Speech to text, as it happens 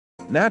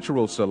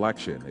Natural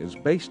selection is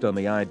based on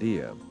the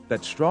idea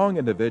that strong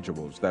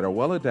individuals that are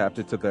well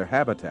adapted to their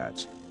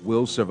habitats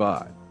will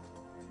survive.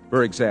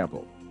 For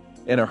example,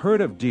 in a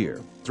herd of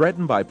deer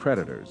threatened by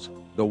predators,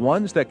 the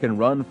ones that can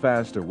run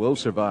faster will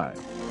survive.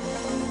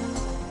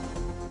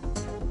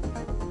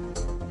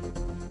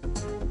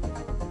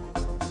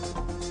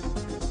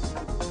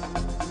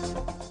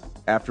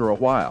 After a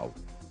while,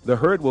 the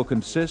herd will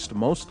consist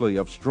mostly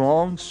of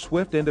strong,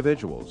 swift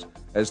individuals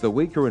as the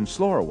weaker and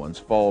slower ones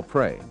fall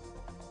prey.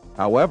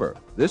 However,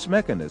 this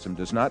mechanism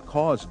does not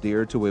cause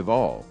deer to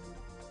evolve.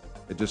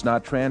 It does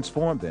not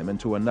transform them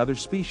into another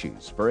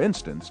species, for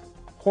instance,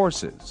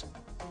 horses.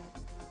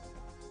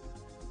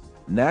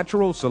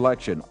 Natural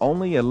selection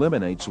only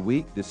eliminates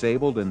weak,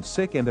 disabled, and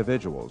sick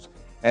individuals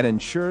and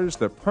ensures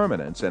the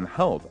permanence and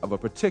health of a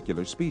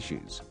particular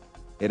species.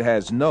 It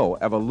has no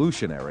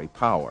evolutionary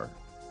power.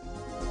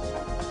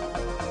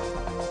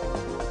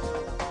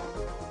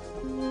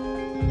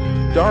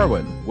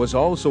 Darwin was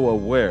also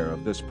aware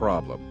of this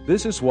problem.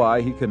 This is why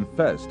he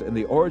confessed in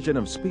The Origin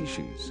of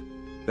Species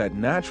that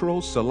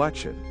natural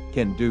selection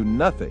can do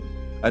nothing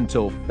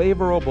until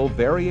favorable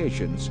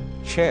variations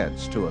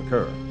chance to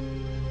occur.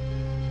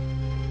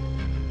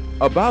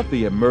 About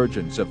the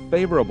emergence of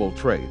favorable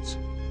traits,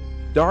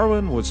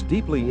 Darwin was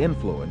deeply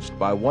influenced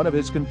by one of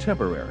his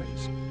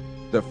contemporaries,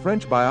 the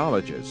French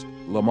biologist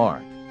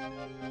Lamarck.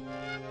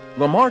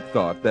 Lamarck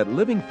thought that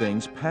living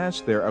things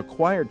passed their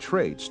acquired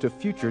traits to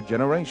future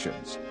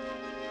generations.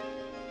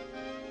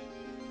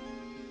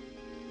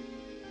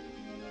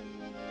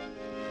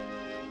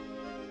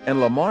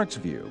 In Lamarck's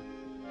view,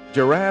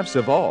 giraffes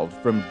evolved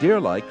from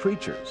deer-like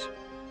creatures.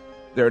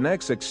 Their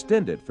necks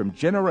extended from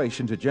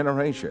generation to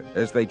generation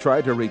as they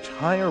tried to reach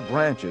higher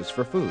branches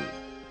for food.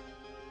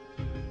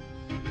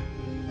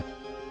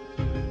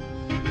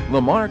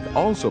 Lamarck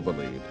also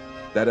believed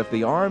that if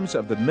the arms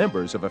of the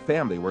members of a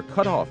family were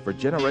cut off for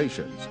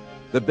generations,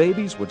 the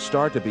babies would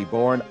start to be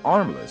born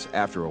armless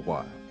after a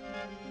while.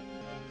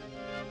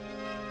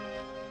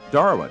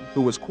 Darwin,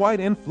 who was quite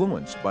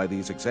influenced by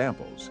these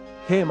examples,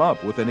 came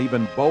up with an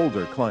even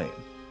bolder claim.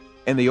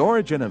 In The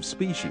Origin of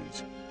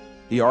Species,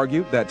 he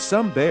argued that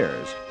some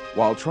bears,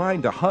 while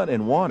trying to hunt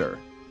in water,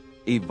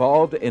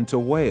 evolved into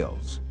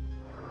whales.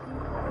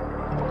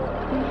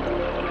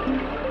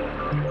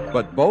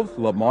 But both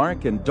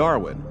Lamarck and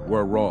Darwin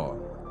were wrong.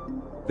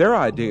 Their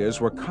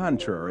ideas were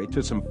contrary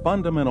to some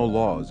fundamental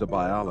laws of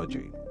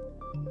biology.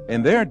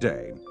 In their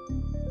day,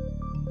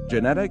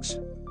 genetics,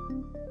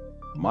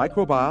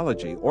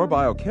 microbiology, or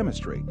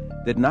biochemistry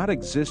did not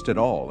exist at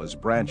all as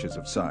branches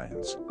of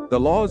science. The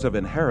laws of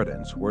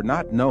inheritance were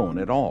not known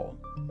at all.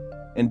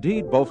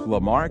 Indeed, both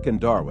Lamarck and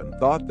Darwin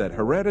thought that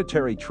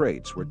hereditary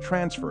traits were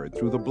transferred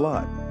through the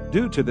blood.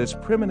 Due to this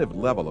primitive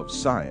level of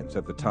science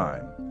at the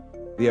time,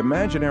 the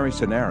imaginary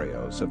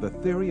scenarios of the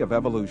theory of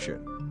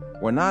evolution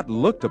were not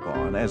looked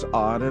upon as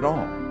odd at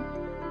all.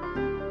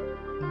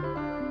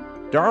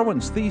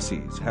 Darwin's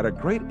theses had a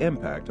great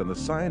impact on the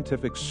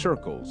scientific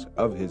circles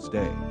of his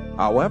day.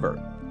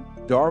 However,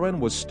 Darwin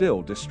was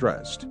still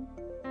distressed.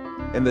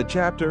 In the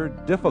chapter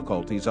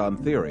Difficulties on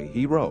Theory,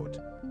 he wrote,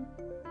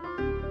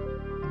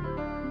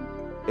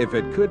 "If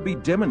it could be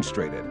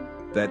demonstrated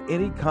that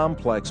any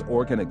complex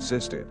organ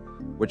existed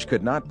which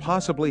could not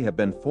possibly have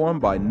been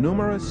formed by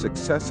numerous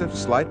successive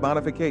slight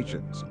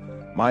modifications,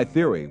 my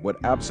theory would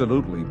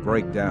absolutely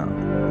break down."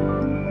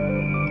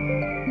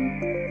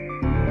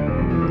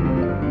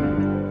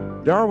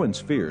 Darwin's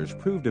fears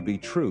proved to be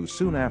true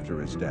soon after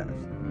his death.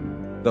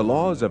 The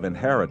laws of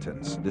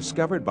inheritance,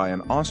 discovered by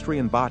an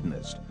Austrian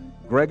botanist,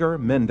 Gregor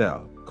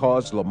Mendel,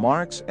 caused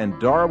Lamarck's and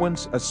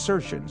Darwin's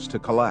assertions to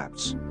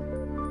collapse.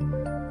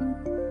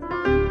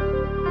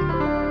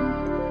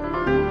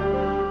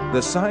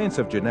 The science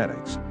of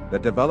genetics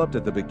that developed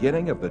at the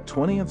beginning of the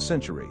 20th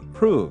century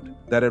proved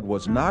that it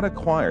was not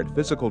acquired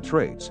physical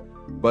traits,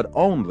 but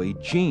only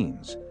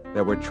genes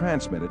that were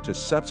transmitted to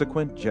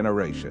subsequent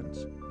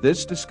generations.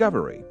 This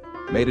discovery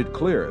made it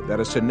clear that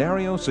a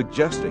scenario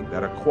suggesting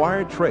that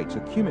acquired traits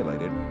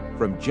accumulated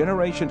from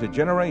generation to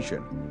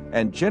generation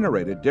and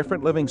generated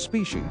different living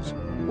species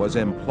was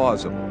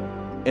implausible.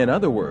 In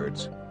other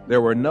words,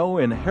 there were no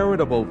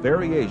inheritable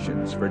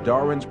variations for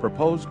Darwin's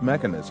proposed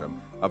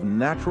mechanism of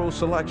natural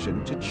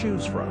selection to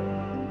choose from.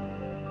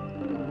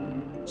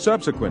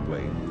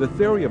 Subsequently, the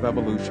theory of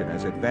evolution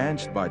as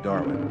advanced by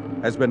Darwin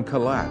has been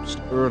collapsed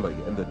early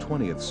in the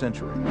 20th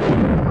century.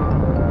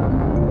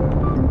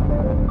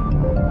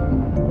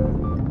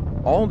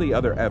 All the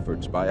other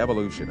efforts by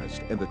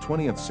evolutionists in the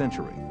 20th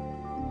century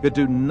could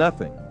do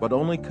nothing but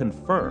only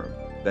confirm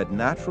that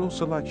natural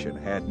selection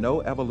had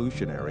no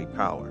evolutionary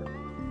power.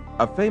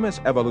 A famous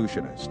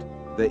evolutionist,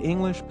 the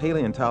English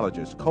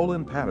paleontologist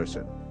Colin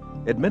Patterson,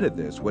 admitted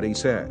this when he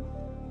said,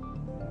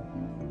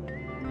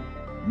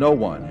 "No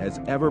one has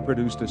ever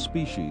produced a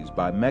species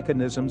by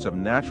mechanisms of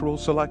natural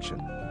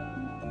selection.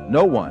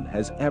 No one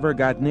has ever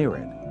got near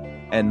it,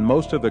 and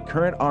most of the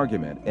current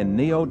argument in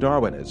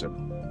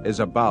neo-Darwinism is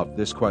about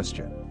this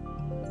question."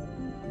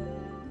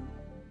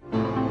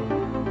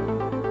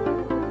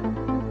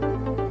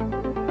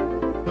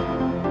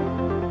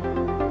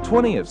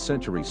 20th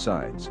century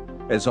science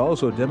has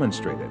also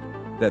demonstrated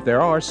that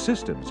there are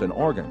systems and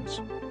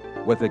organs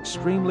with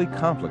extremely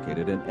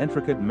complicated and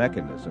intricate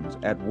mechanisms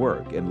at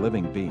work in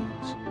living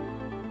beings.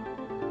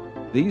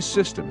 These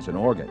systems and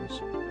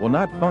organs will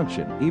not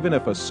function even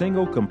if a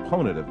single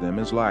component of them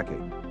is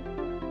lacking.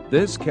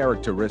 This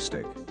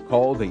characteristic,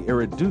 called the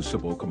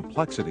irreducible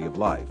complexity of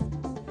life,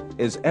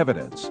 is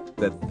evidence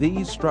that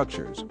these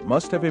structures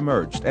must have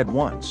emerged at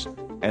once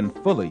and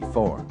fully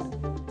formed.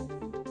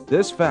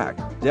 This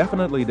fact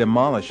definitely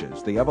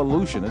demolishes the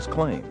evolutionist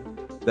claim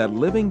that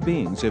living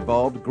beings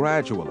evolved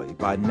gradually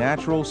by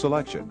natural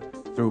selection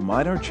through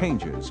minor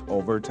changes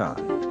over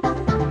time.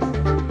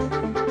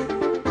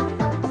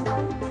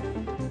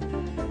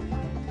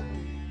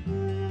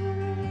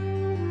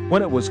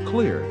 When it was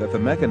clear that the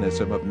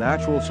mechanism of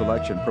natural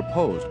selection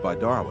proposed by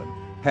Darwin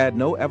had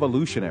no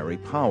evolutionary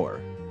power,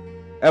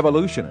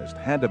 evolutionists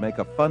had to make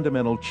a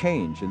fundamental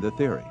change in the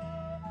theory.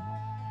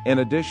 In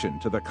addition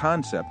to the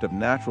concept of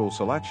natural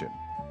selection,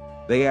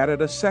 they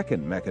added a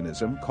second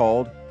mechanism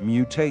called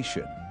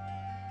mutation.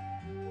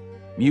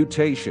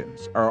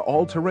 Mutations are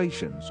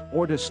alterations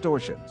or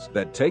distortions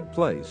that take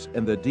place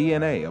in the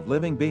DNA of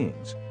living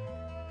beings,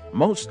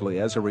 mostly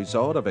as a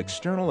result of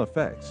external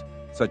effects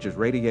such as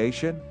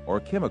radiation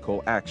or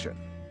chemical action.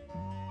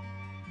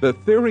 The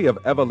theory of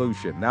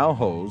evolution now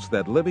holds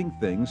that living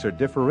things are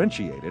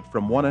differentiated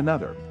from one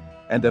another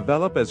and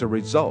develop as a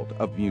result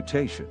of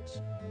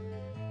mutations.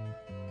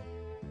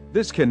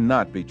 This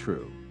cannot be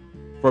true,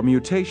 for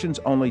mutations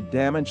only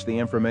damage the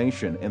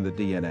information in the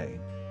DNA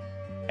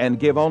and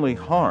give only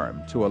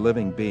harm to a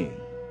living being.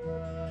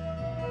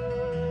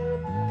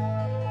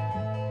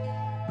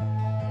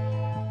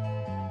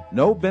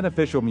 No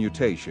beneficial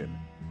mutation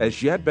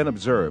has yet been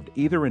observed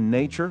either in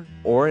nature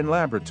or in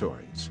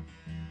laboratories.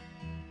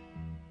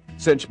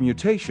 Since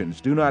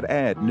mutations do not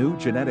add new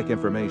genetic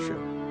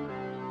information,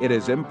 it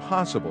is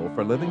impossible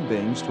for living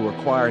beings to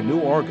acquire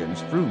new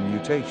organs through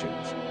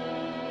mutations.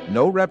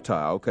 No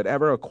reptile could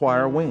ever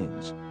acquire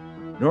wings,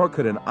 nor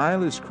could an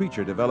eyeless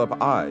creature develop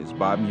eyes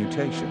by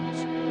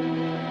mutations.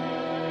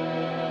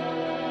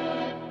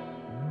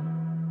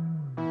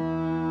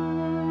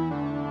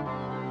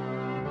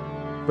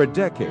 For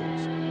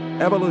decades,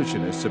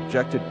 evolutionists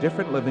subjected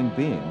different living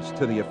beings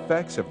to the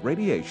effects of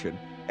radiation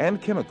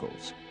and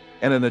chemicals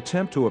in an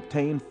attempt to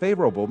obtain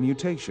favorable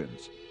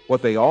mutations.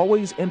 What they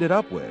always ended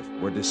up with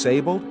were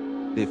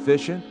disabled,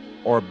 deficient,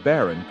 or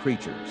barren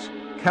creatures.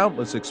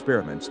 Countless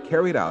experiments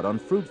carried out on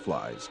fruit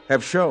flies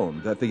have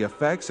shown that the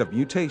effects of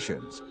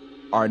mutations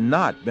are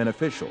not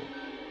beneficial,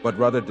 but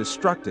rather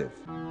destructive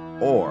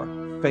or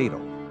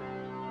fatal.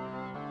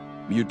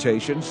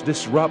 Mutations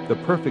disrupt the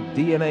perfect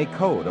DNA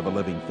code of a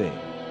living thing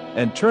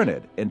and turn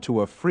it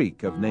into a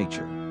freak of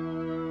nature.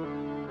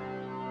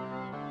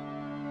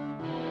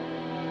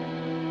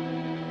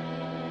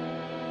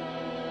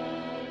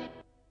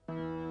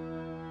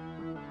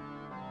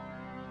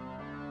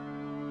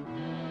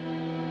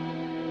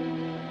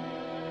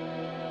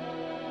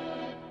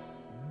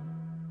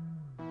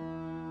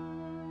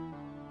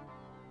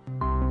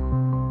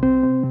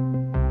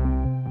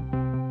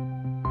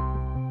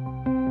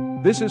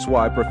 This is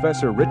why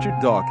Professor Richard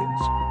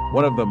Dawkins,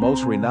 one of the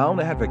most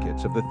renowned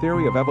advocates of the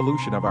theory of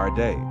evolution of our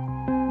day,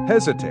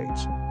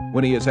 hesitates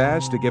when he is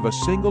asked to give a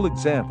single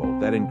example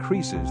that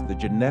increases the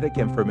genetic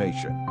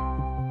information.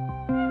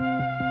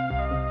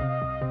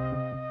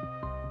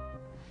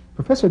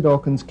 Professor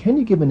Dawkins, can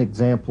you give an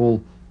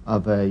example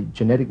of a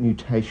genetic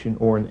mutation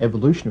or an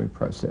evolutionary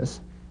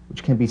process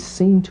which can be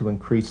seen to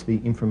increase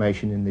the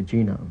information in the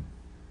genome?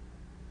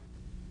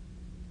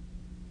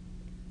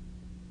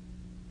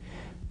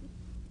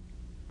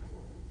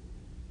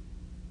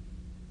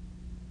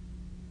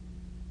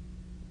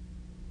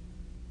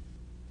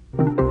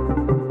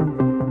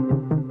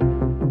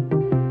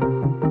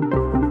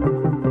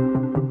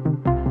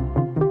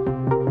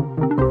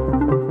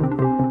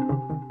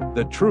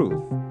 The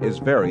truth is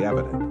very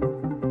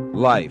evident.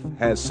 Life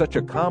has such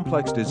a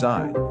complex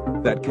design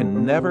that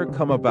can never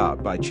come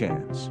about by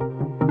chance.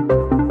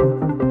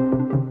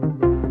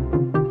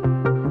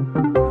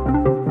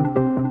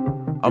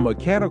 A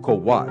mechanical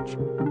watch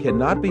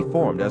cannot be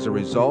formed as a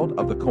result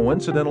of the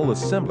coincidental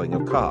assembling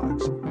of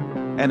cogs,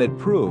 and it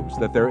proves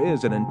that there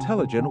is an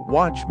intelligent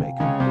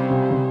watchmaker.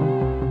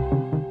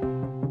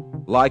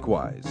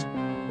 Likewise,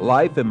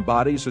 life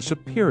embodies a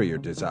superior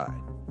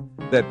design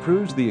that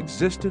proves the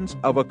existence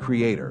of a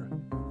creator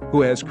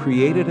who has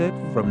created it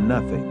from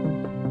nothing.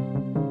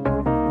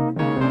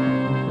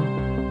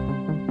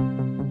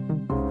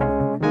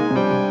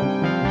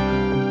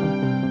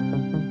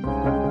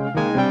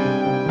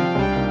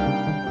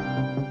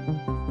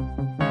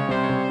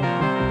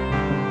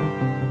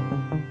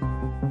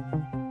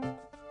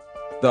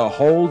 The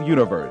whole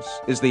universe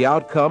is the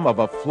outcome of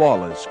a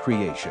flawless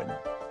creation.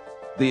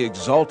 The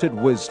exalted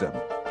wisdom,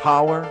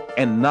 power,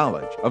 and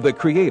knowledge of the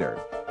Creator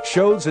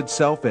shows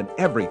itself in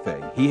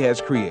everything He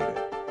has created.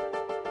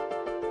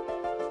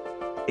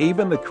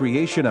 Even the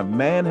creation of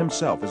man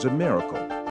himself is a miracle,